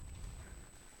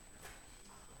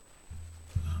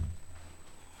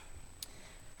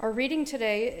Our reading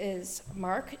today is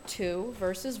Mark 2,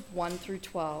 verses 1 through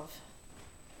 12.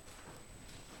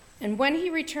 And when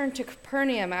he returned to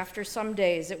Capernaum after some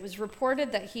days, it was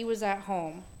reported that he was at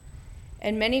home,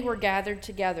 and many were gathered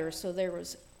together, so there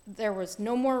was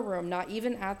no more room, not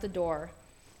even at the door.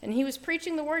 And he was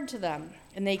preaching the word to them,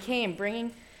 and they came,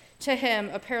 bringing to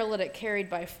him a paralytic carried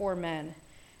by 4 men.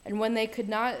 And when they could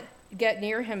not get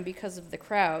near him because of the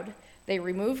crowd, they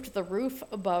removed the roof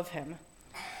above him.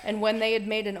 And when they had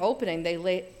made an opening,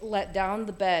 they let down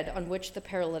the bed on which the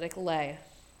paralytic lay.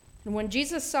 And when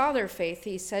Jesus saw their faith,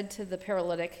 he said to the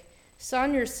paralytic,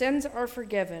 "Son, your sins are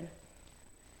forgiven."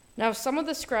 Now some of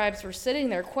the scribes were sitting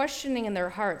there questioning in their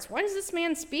hearts, "Why does this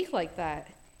man speak like that?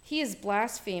 He is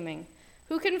blaspheming.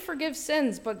 Who can forgive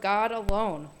sins but God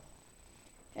alone?"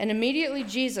 And immediately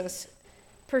Jesus,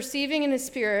 perceiving in his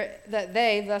spirit that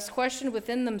they thus questioned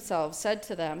within themselves, said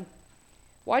to them,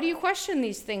 "Why do you question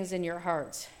these things in your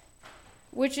hearts?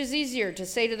 Which is easier, to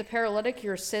say to the paralytic,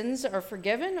 'Your sins are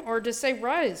forgiven,' or to say,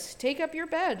 'Rise, take up your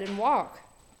bed and walk'?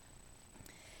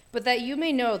 But that you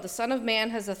may know the Son of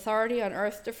Man has authority on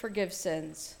earth to forgive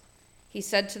sins." He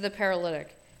said to the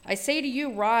paralytic, "I say to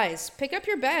you, rise, pick up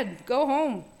your bed, go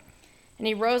home." And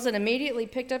he rose and immediately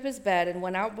picked up his bed and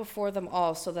went out before them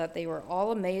all, so that they were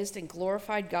all amazed and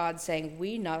glorified God, saying,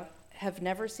 "We have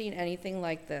never seen anything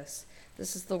like this."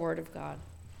 This is the word of God.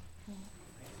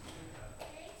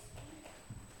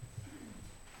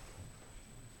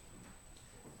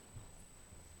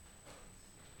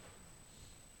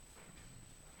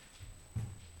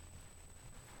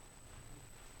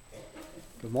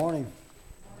 Good morning.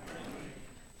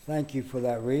 Thank you for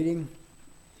that reading.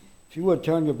 If you would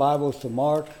turn your Bibles to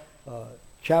Mark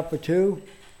chapter 2,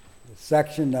 the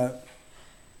section that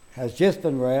has just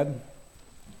been read.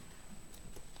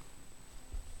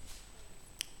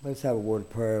 Let's have a word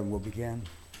of prayer and we'll begin.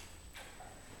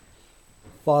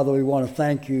 Father, we want to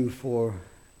thank you for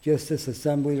just this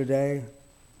assembly today,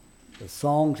 the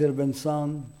songs that have been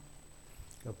sung,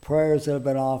 the prayers that have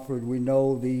been offered. We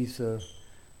know these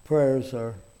prayers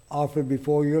are offered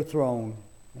before your throne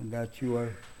and that you are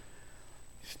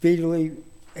speedily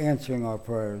answering our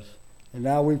prayers. And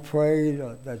now we pray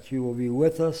that you will be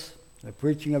with us, the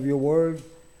preaching of your word.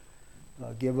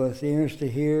 Give us ears to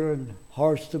hear and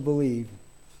hearts to believe.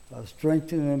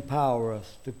 Strengthen and empower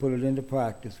us to put it into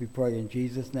practice. We pray in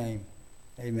Jesus' name.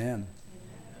 Amen.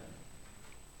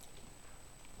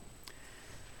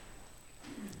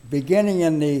 Beginning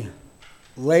in the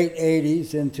late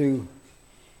 80s into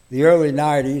the early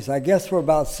 90s, I guess for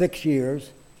about 6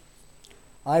 years,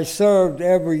 I served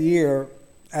every year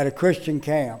at a Christian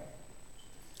camp.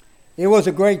 It was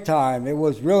a great time. It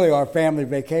was really our family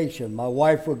vacation. My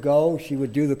wife would go. She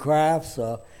would do the crafts.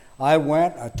 I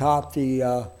went. I taught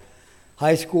the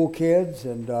high school kids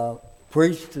and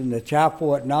preached in the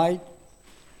chapel at night.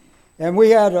 And we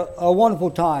had a wonderful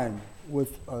time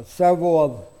with several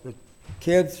of the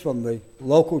kids from the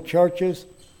local churches.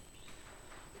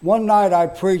 One night I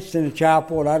preached in the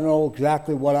chapel, and I don't know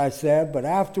exactly what I said, but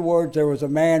afterwards there was a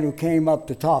man who came up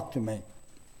to talk to me.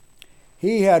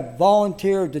 He had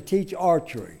volunteered to teach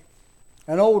archery,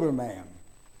 an older man,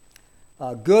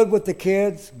 good with the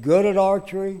kids, good at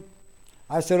archery.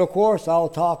 I said, "Of course, I'll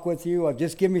talk with you.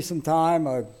 Just give me some time.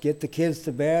 I'll get the kids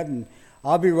to bed, and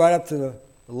I'll be right up to the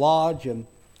lodge." And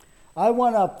I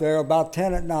went up there about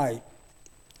 10 at night,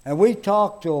 and we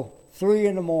talked till 3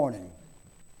 in the morning.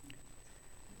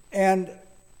 And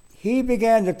he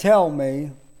began to tell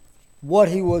me what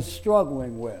he was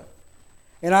struggling with.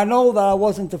 And I know that I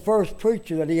wasn't the first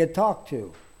preacher that he had talked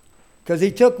to, because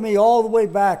he took me all the way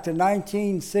back to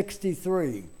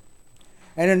 1963.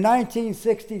 And in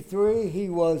 1963, he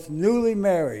was newly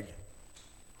married.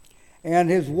 And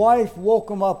his wife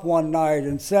woke him up one night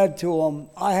and said to him,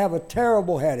 "I have a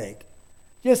terrible headache,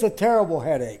 just a terrible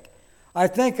headache. I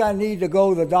think I need to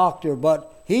go to the doctor."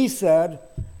 But he said,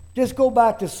 "Just go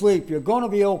back to sleep. You're going to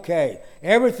be okay.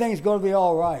 Everything's going to be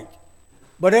all right."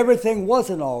 But everything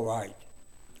wasn't all right.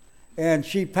 And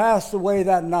she passed away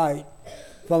that night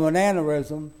from an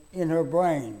aneurysm in her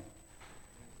brain.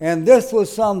 And this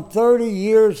was some 30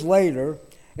 years later,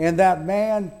 and that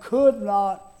man could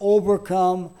not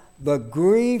overcome the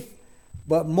grief,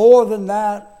 but more than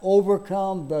that,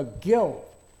 overcome the guilt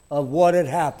of what had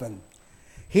happened.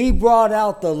 He brought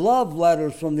out the love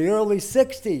letters from the early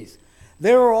 60s.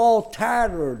 They were all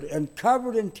tattered and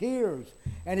covered in tears.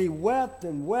 And he wept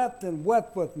and wept and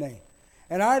wept with me.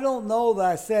 And I don't know that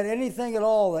I said anything at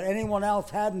all that anyone else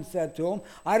hadn't said to him.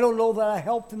 I don't know that I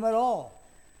helped him at all.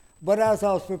 But as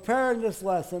I was preparing this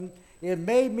lesson, it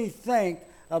made me think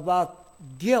about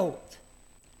guilt,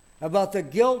 about the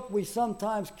guilt we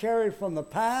sometimes carry from the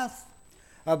past,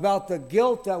 about the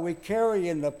guilt that we carry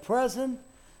in the present,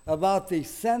 about the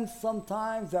sense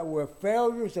sometimes that we're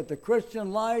failures at the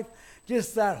Christian life,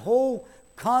 just that whole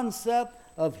concept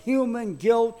of human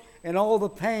guilt and all the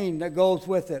pain that goes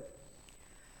with it.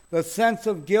 The sense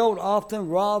of guilt often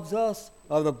robs us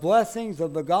of the blessings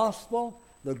of the gospel,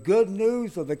 the good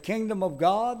news of the kingdom of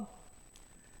God.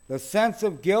 The sense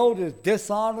of guilt is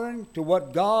dishonoring to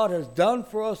what God has done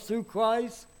for us through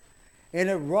Christ, and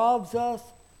it robs us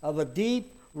of a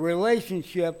deep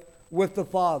relationship with the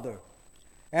Father.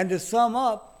 And to sum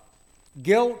up,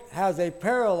 guilt has a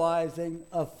paralyzing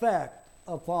effect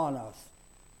upon us.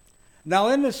 Now,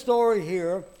 in the story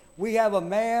here, we have a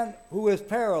man who is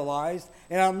paralyzed,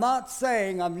 and I'm not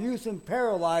saying I'm using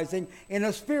paralyzing in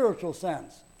a spiritual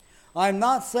sense. I'm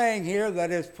not saying here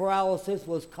that his paralysis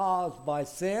was caused by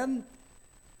sin.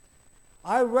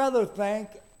 I rather think,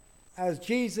 as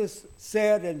Jesus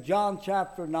said in John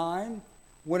chapter 9,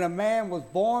 when a man was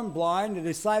born blind, the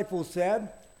disciples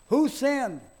said, "Who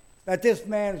sinned that this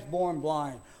man is born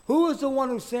blind? Who is the one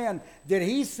who sinned? Did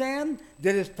he sin?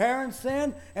 Did his parents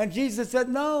sin?" And Jesus said,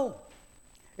 "No.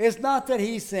 It's not that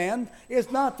he sinned. It's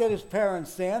not that his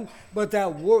parents sinned, but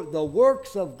that the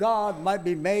works of God might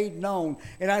be made known."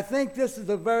 And I think this is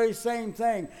the very same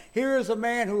thing. Here is a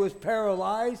man who is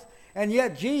paralyzed, and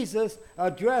yet Jesus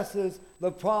addresses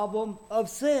the problem of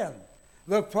sin,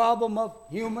 the problem of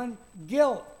human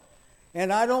guilt.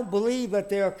 And I don't believe that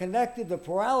they are connected to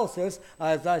paralysis.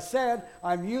 As I said,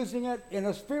 I'm using it in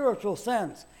a spiritual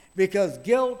sense because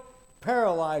guilt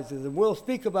paralyzes, and we'll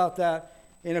speak about that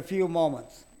in a few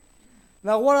moments.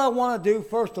 Now, what I want to do,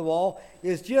 first of all,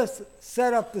 is just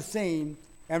set up the scene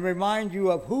and remind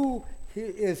you of who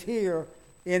is here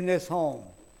in this home.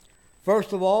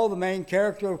 First of all, the main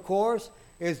character, of course,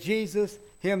 is Jesus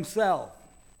himself.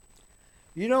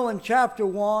 You know, in chapter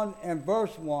 1 and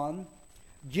verse 1,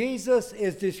 Jesus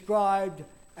is described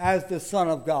as the Son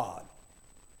of God.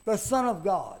 The Son of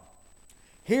God.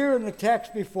 Here in the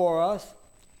text before us,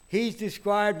 he's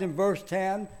described in verse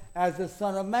 10 as the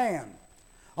Son of Man.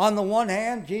 On the one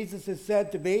hand, Jesus is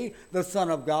said to be the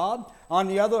Son of God. On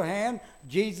the other hand,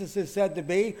 Jesus is said to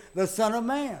be the Son of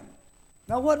Man.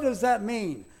 Now, what does that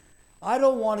mean? I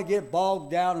don't want to get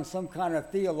bogged down in some kind of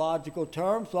theological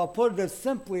term, so I'll put it as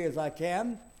simply as I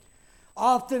can.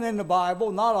 Often in the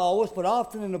Bible, not always, but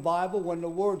often in the Bible, when the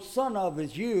word son of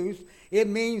is used, it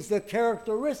means the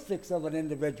characteristics of an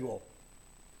individual.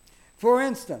 For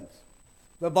instance,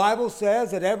 the Bible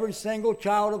says that every single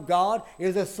child of God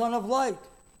is a son of light.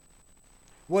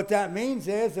 What that means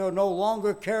is they're no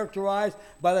longer characterized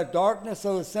by the darkness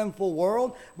of the sinful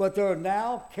world, but they're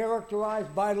now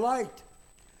characterized by light.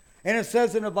 And it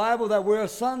says in the Bible that we're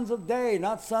sons of day,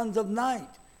 not sons of night.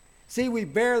 See, we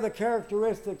bear the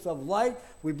characteristics of light,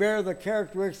 we bear the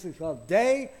characteristics of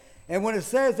day, and when it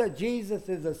says that Jesus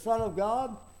is the Son of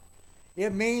God,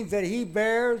 it means that he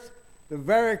bears the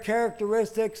very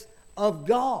characteristics of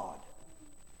God.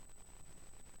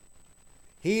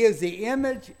 He is the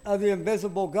image of the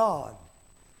invisible God.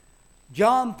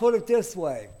 John put it this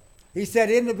way. He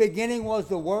said, "In the beginning was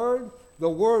the Word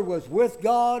was with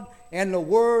God, and the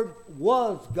Word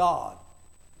was God.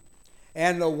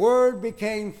 And the Word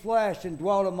became flesh and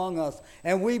dwelt among us,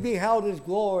 and we beheld his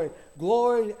glory,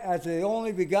 glory as the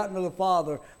only begotten of the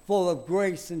Father, full of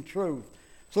grace and truth."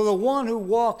 So the one who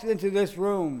walks into this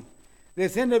room,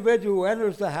 this individual who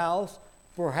enters the house,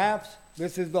 perhaps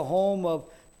this is the home of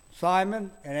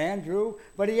Simon and Andrew,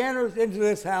 but he enters into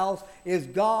this house, is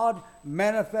God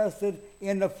manifested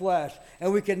in the flesh.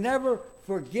 And we can never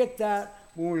forget that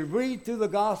when we read through the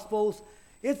Gospels.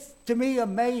 It's, to me,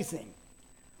 amazing.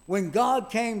 When God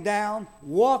came down,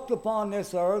 walked upon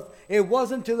this earth, it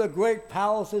wasn't to the great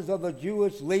palaces of the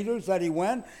Jewish leaders that he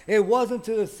went. It wasn't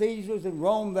to the Caesars in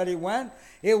Rome that he went.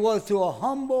 It was to a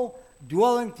humble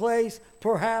dwelling place,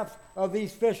 perhaps, of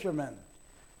these fishermen.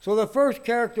 So the first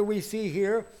character we see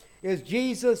here is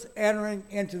Jesus entering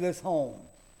into this home.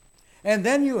 And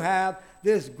then you have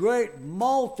this great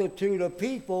multitude of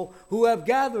people who have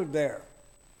gathered there.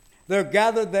 They're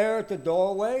gathered there at the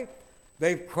doorway.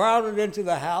 They've crowded into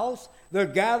the house. They're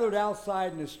gathered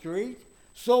outside in the street,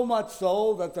 so much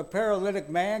so that the paralytic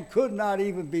man could not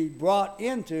even be brought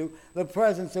into the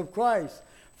presence of Christ.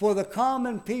 For the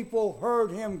common people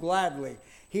heard him gladly.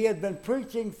 He had been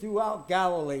preaching throughout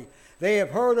Galilee. They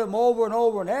have heard him over and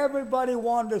over, and everybody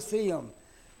wanted to see him.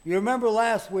 You remember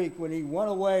last week when he went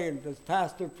away and this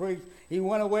pastor preached, he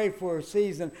went away for a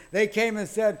season. They came and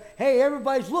said, "Hey,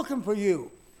 everybody's looking for you.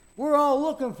 We're all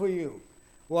looking for you."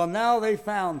 Well, now they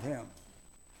found him.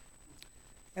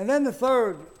 And then the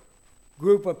third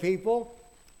group of people,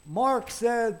 Mark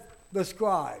said the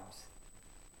scribes.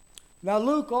 Now,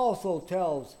 Luke also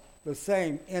tells the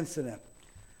same incident,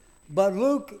 but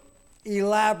Luke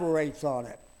elaborates on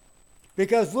it.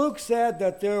 Because Luke said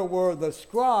that there were the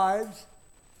scribes,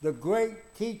 the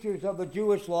great teachers of the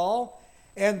Jewish law,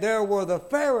 and there were the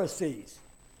Pharisees.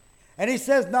 And he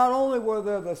says not only were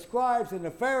there the scribes and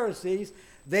the Pharisees,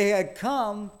 they had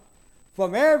come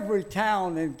from every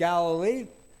town in Galilee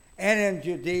and in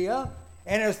Judea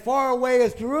and as far away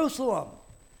as Jerusalem.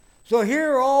 So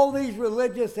here are all these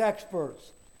religious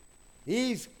experts,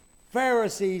 these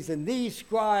Pharisees and these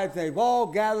scribes, they've all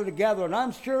gathered together, and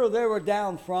I'm sure they were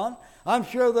down front. I'm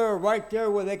sure they're right there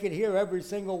where they could hear every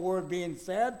single word being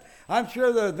said. I'm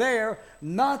sure they're there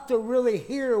not to really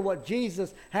hear what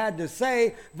Jesus had to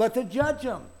say, but to judge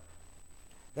him.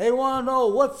 They want to know,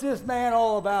 what's this man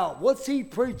all about? What's he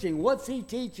preaching? What's he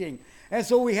teaching? And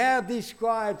so we have these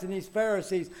scribes and these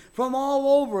Pharisees from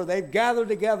all over. They've gathered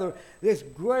together this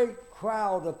great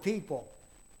crowd of people.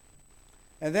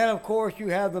 And then, of course, you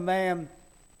have the man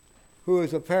who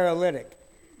is a paralytic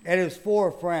and his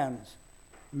 4 friends.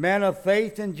 Men of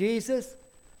faith in Jesus,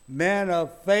 men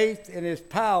of faith in his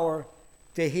power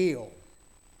to heal.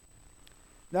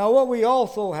 Now, what we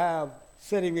also have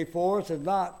sitting before us is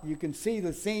not, you can see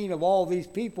the scene of all these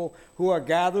people who are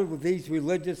gathered with these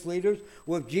religious leaders,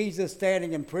 with Jesus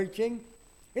standing and preaching.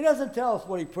 He doesn't tell us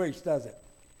what he preached, does it?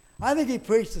 I think he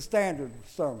preached the standard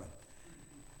sermon.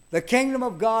 The kingdom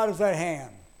of God is at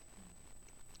hand.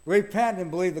 Repent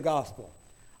and believe the gospel.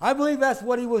 I believe that's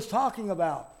what he was talking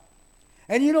about.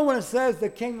 And you know when it says the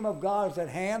kingdom of God is at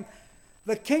hand,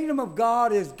 the kingdom of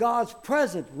God is God's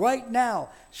present right now.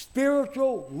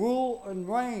 Spiritual rule and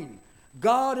reign.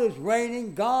 God is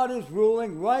reigning, God is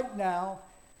ruling right now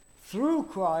through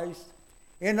Christ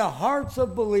in the hearts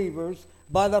of believers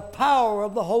by the power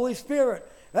of the Holy Spirit.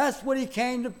 That's what he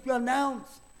came to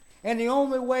announce. And the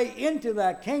only way into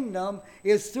that kingdom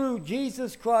is through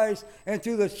Jesus Christ and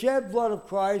through the shed blood of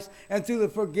Christ and through the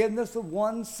forgiveness of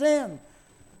one's sin.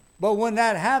 But when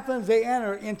that happens, they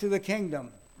enter into the kingdom.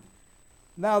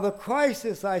 Now, the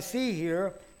crisis I see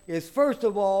here is, first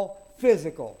of all,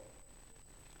 physical.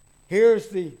 Here's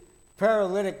the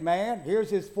paralytic man. Here's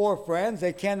his 4 friends.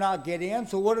 They cannot get in.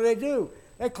 So what do?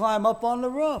 They climb up on the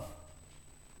roof.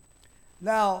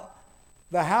 Now,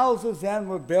 the houses then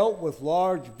were built with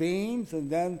large beams, and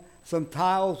then some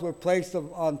tiles were placed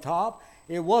on top.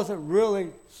 It wasn't really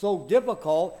so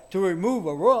difficult to remove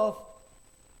a roof.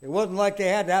 It wasn't like they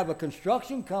had to have a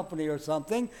construction company or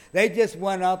something. They just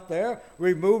went up there,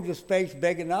 removed a space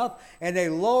big enough, and they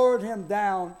lowered him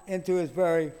down into his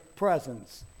very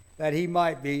presence that he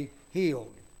might be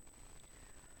healed.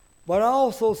 But I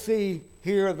also see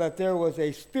here that there was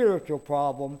a spiritual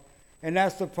problem, and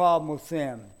that's the problem of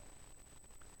sin.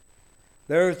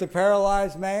 There's the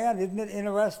paralyzed man. Isn't it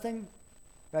interesting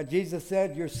that Jesus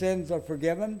said, your sins are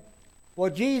forgiven?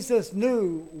 Well, Jesus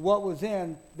knew what was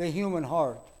in the human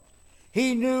heart.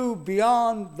 He knew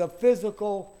beyond the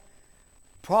physical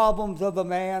problems of the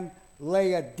man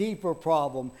lay a deeper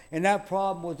problem, and that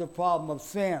problem was the problem of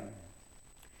sin.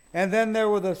 And then there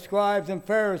were the scribes and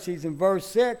Pharisees in verse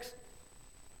 6.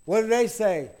 What did they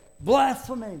say?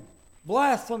 Blasphemy!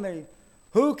 Blasphemy!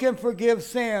 Who can forgive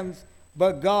sins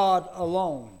but God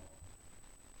alone?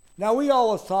 Now, we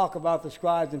always talk about the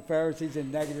scribes and Pharisees in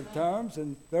negative terms,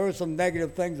 and there are some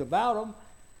negative things about them.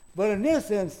 But in this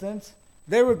instance,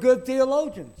 they were good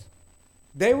theologians.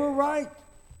 They were right.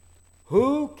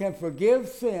 Who can forgive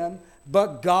sin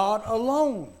but God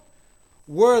alone?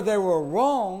 Where they were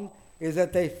wrong is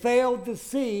that they failed to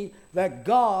see that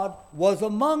God was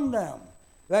among them,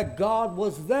 that God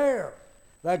was there,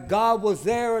 that God was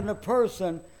there in the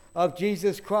person of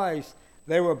Jesus Christ.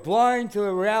 They were blind to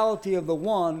the reality of the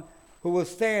one who was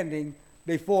standing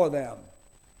before them.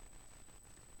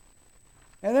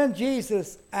 And then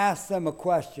Jesus asked them a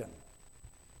question.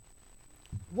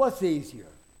 What's easier?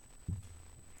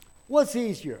 What's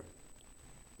easier?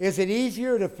 Is it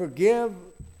easier to forgive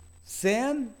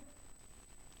sin?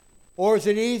 Or is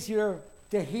it easier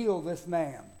to heal this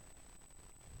man?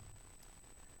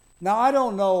 Now, I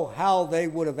don't know how they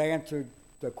would have answered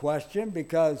the question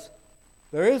because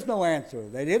there is no answer.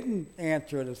 They didn't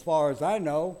answer it as far as I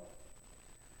know.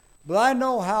 But I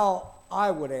know how I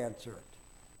would answer it.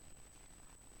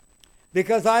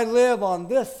 Because I live on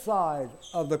this side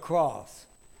of the cross.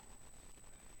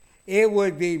 It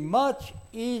would be much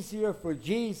easier for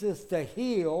Jesus to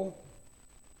heal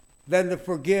than to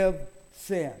forgive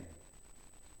sin.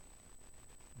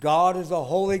 God is a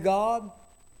holy God.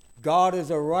 God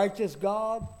is a righteous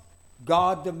God.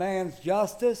 God demands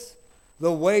justice.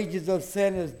 The wages of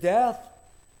sin is death.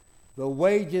 The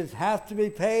wages have to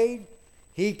be paid.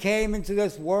 He came into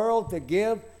this world to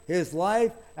give his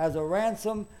life as a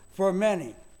ransom for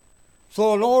many.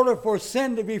 So in order for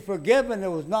sin to be forgiven, it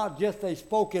was not just a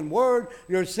spoken word,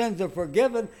 your sins are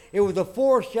forgiven. It was a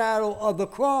foreshadow of the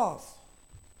cross.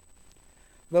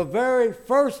 The very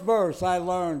first verse I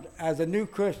learned as a new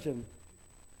Christian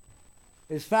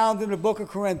is found in the book of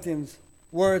Corinthians,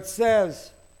 where it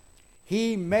says,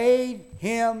 He made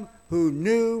him who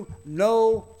knew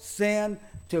no sin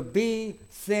to be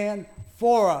sin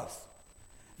for us,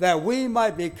 that we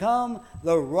might become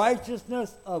the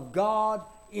righteousness of God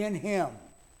in him.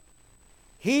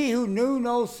 He who knew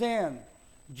no sin.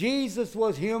 Jesus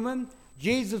was human.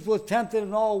 Jesus was tempted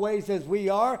in all ways as we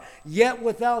are, yet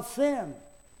without sin.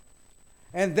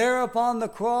 And there upon the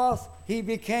cross, he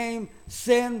became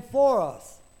sin for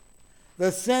us.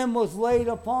 The sin was laid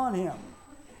upon him.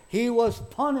 He was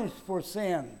punished for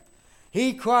sin.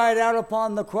 He cried out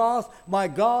upon the cross, my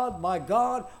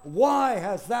God, why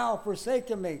hast thou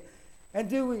forsaken me? And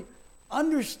do we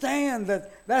understand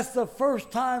that that's the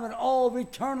first time in all of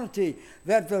eternity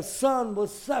that the Son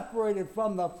was separated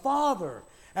from the Father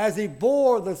as he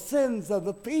bore the sins of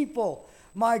the people?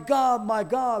 My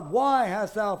God, why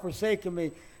hast thou forsaken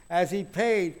me? As he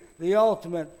paid the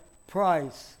ultimate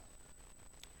price.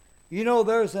 You know,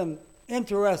 there's an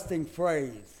interesting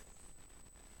phrase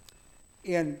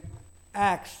in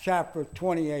Acts chapter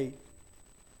 28,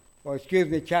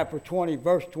 chapter 20,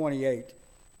 verse 28.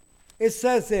 It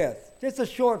says this, just a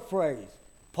short phrase.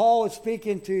 Paul is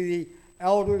speaking to the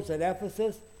elders at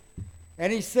Ephesus,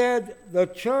 and he said, the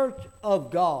church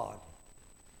of God,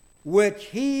 which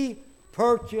he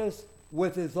purchased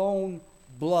with his own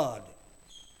blood.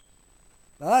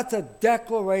 Now that's a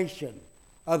declaration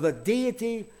of the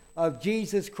deity of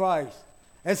Jesus Christ.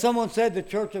 And someone said the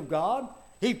church of God,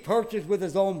 he purchased with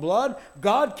his own blood.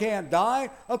 God can't die.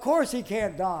 Of course he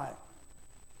can't die.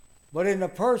 But in the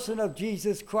person of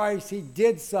Jesus Christ, he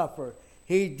did suffer.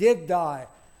 He did die.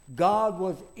 God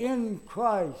was in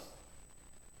Christ,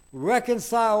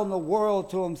 reconciling the world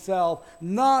to himself,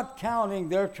 not counting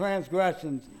their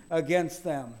transgressions against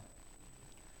them.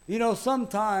 You know,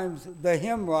 sometimes the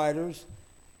hymn writers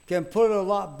can put it a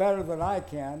lot better than I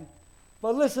can,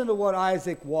 but listen to what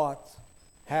Isaac Watts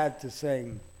had to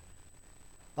sing.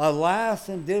 Alas,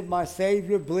 and did my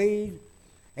Savior bleed?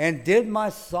 And did my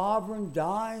sovereign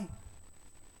die?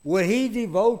 Would he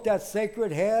devote that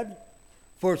sacred head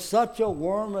for such a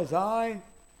worm as I?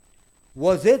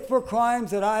 Was it for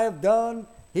crimes that I have done?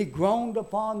 He groaned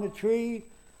upon the tree.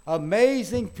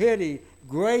 Amazing pity,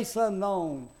 grace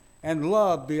unknown, and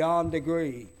love beyond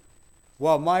degree.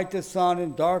 While might the sun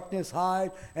in darkness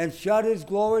hide and shut his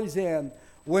glories in,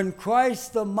 when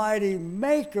Christ the mighty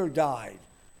Maker died,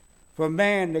 for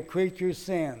man the creature's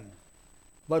sin.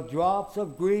 But drops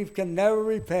of grief can never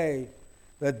repay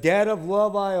the debt of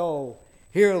love I owe.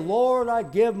 Here, Lord, I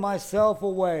give myself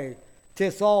away.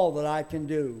 'Tis all that I can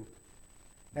do.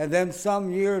 And then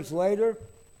some years later,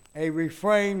 a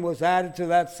refrain was added to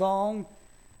that song.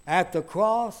 At the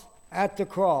cross,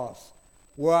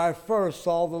 where I first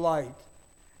saw the light,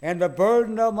 and the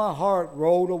burden of my heart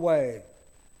rolled away.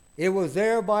 It was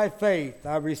there by faith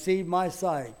I received my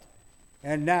sight,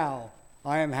 and now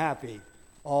I am happy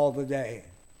all the day.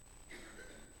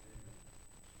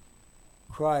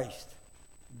 Christ,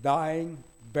 dying,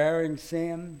 bearing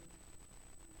sin.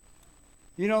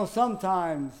 You know,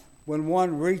 sometimes when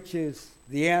one reaches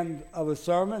the end of a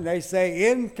sermon, they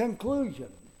say, in conclusion.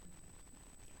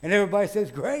 And everybody says,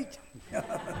 great.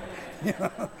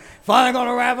 Finally going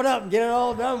to wrap it up and get it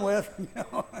all done with.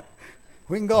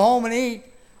 We can go home and eat.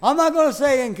 I'm not going to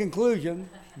say in conclusion.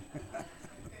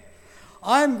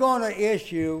 I'm going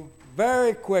to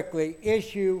very quickly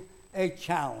issue a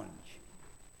challenge.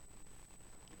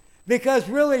 Because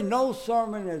really no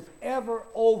sermon is ever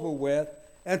over with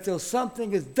until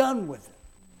something is done with it.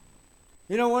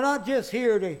 You know, we're not just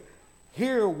here to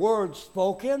hear words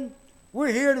spoken.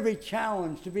 We're here to be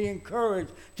challenged, to be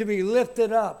encouraged, to be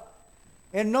lifted up.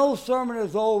 And no sermon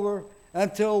is over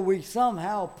until we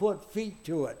somehow put feet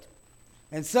to it.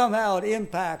 And somehow it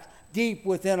impacts deep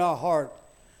within our heart.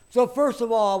 So first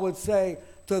of all, I would say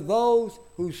to those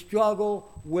who struggle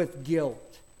with guilt.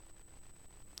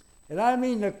 And I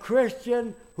mean the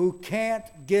Christian who can't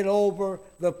get over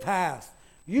the past.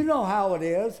 You know how it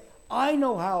is. I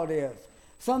know how it is.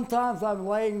 Sometimes I'm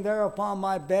laying there upon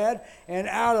my bed, and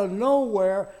out of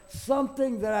nowhere,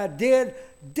 something that I did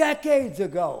decades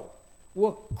ago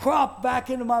will crop back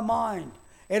into my mind.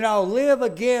 And I'll live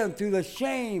again through the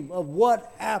shame of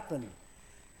what happened.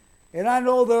 And I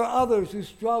know there are others who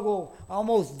struggle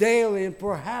almost daily and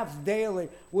perhaps daily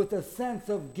with a sense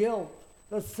of guilt.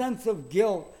 The sense of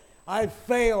guilt. I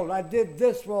failed. I did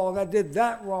this wrong. I did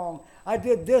that wrong. I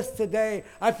did this today.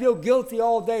 I feel guilty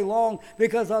all day long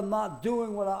because I'm not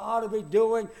doing what I ought to be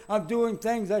doing. I'm doing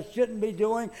things I shouldn't be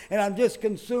doing, and I'm just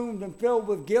consumed and filled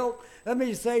with guilt. Let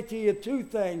me say to you two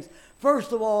things.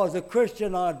 First of all, as a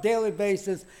Christian on a daily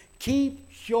basis,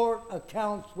 keep short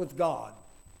accounts with God.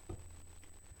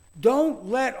 Don't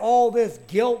let all this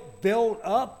guilt build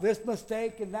up, this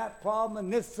mistake and that problem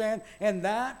and this sin and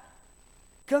that.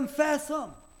 Confess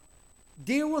them.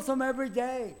 Deal with them every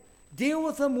day. Deal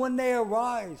with them when they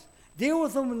arise. Deal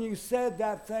with them when you said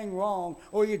that thing wrong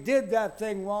or you did that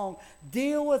thing wrong.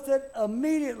 Deal with it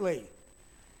immediately.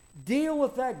 Deal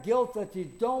with that guilt that you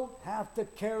don't have to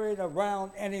carry it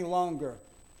around any longer.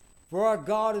 For our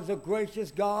God is a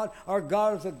gracious God. Our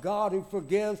God is a God who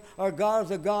forgives. Our God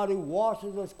is a God who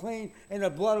washes us clean in the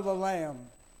blood of the Lamb.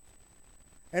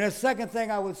 And the second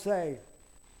thing I would say,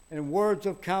 in words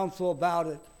of counsel about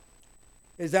it,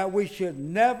 is that we should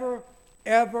never,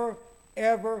 ever,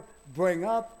 ever bring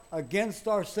up against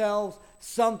ourselves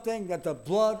something that the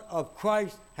blood of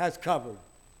Christ has covered.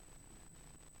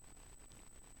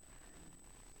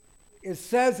 It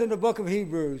says in the book of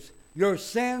Hebrews, your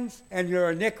sins and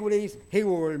your iniquities he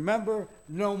will remember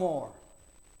no more.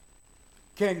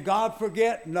 Can God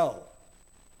forget? No.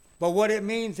 But what it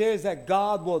means is that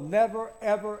God will never,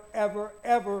 ever, ever,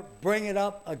 ever bring it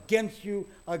up against you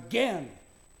again.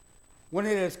 When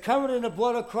it is covered in the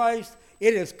blood of Christ,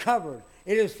 it is covered.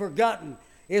 It is forgotten.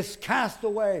 It's cast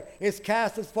away. It's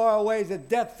cast as far away as the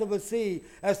depths of the sea.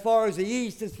 As far as the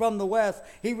east is from the west.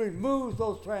 He removes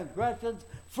those transgressions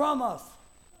from us.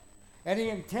 And he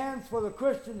intends for the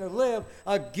Christian to live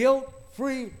a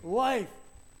guilt-free life.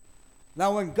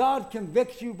 Now, when God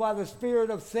convicts you by the spirit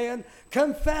of sin,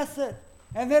 confess it.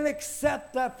 And then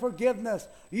accept that forgiveness.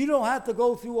 You don't have to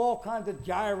go through all kinds of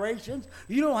gyrations.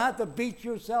 You don't have to beat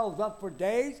yourselves up for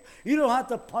days. You don't have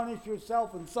to punish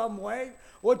yourself in some way.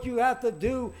 What you have to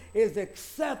do is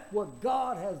accept what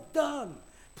God has done.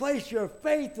 Place your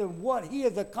faith in what he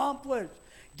has accomplished.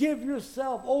 Give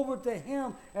yourself over to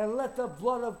him and let the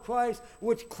blood of Christ,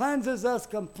 which cleanses us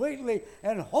completely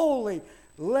and wholly,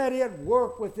 let it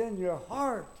work within your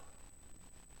heart.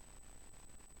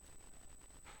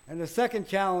 And the second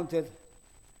challenge that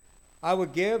I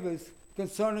would give is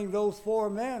concerning those four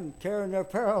men carrying their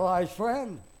paralyzed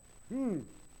friend. To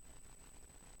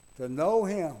know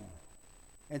him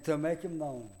and to make him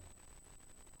known.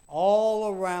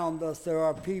 All around us there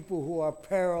are people who are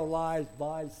paralyzed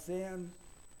by sin,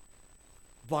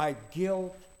 by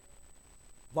guilt,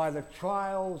 by the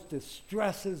trials,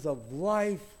 distresses of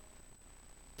life.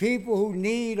 People who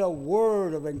need a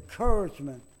word of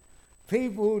encouragement.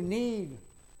 People who need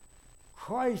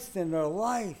Christ in their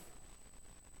life.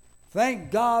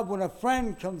 Thank God when a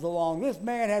friend comes along. This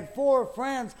man had 4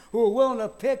 friends who were willing to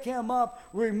pick him up,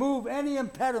 remove any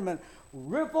impediment,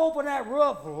 rip open that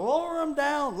roof, lower him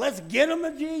down, let's get him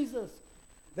to Jesus.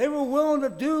 They were willing to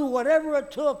do whatever it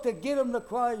took to get him to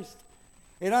Christ.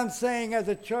 And I'm saying as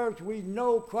a church, we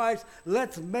know Christ.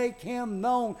 Let's make him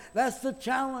known. That's the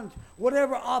challenge.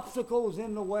 Whatever obstacles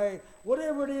in the way,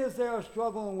 whatever it is they are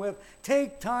struggling with,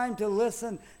 take time to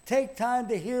listen. Take time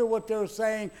to hear what they're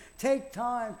saying. Take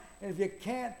time, and if you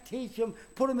can't teach them,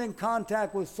 put them in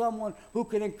contact with someone who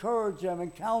can encourage them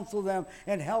and counsel them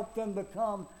and help them to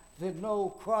come to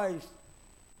know Christ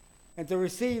and to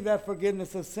receive that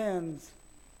forgiveness of sins.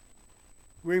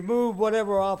 Remove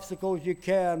whatever obstacles you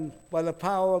can by the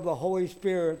power of the Holy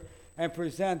Spirit and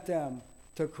present them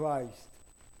to Christ.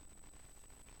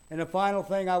 And the final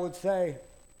thing I would say,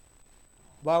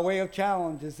 by way of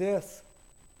challenge, is this.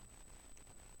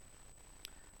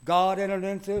 God entered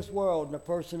into this world in the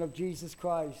person of Jesus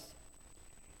Christ.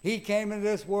 He came into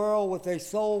this world with a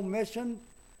sole mission.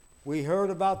 We heard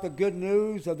about the good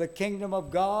news of the kingdom of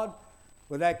God,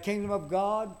 but that kingdom of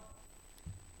God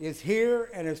is here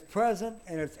and is present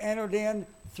and it's entered in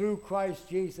through Christ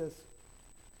Jesus.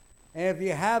 And if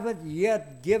you haven't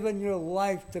yet given your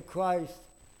life to Christ,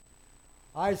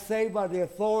 I say by the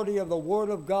authority of the Word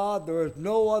of God, there is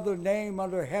no other name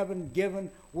under heaven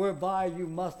given whereby you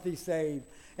must be saved.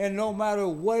 And no matter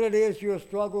what it is you're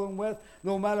struggling with,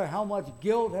 no matter how much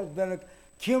guilt has been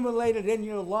accumulated in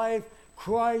your life,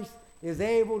 Christ is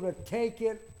able to take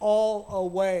it all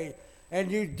away. And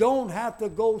you don't have to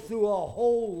go through a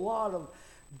whole lot of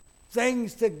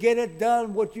things to get it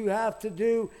done. What you have to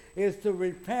do is to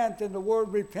repent. And the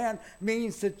word repent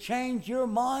means to change your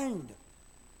mind.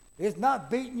 It's not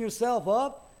beating yourself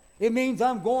up. It means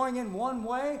I'm going in one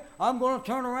way. I'm going to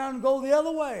turn around and go the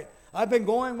other way. I've been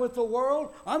going with the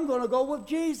world. I'm going to go with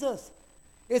Jesus.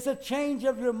 It's a change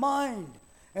of your mind.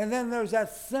 And then there's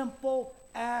that simple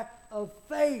act of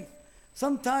faith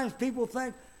Sometimes people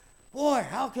think, boy,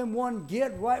 how can one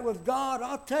get right with God?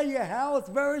 I'll tell you how. It's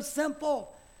very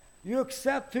simple. You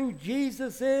accept who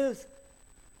Jesus is.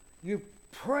 You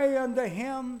pray unto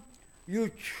Him. You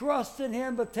trust in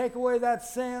Him to take away that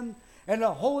sin. And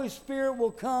the Holy Spirit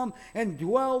will come and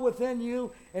dwell within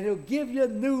you. And He'll give you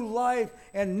new life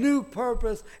and new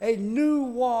purpose, a new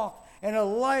walk, and a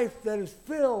life that is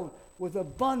filled with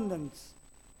abundance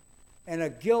and a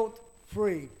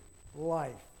guilt-free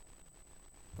life.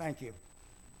 Thank you.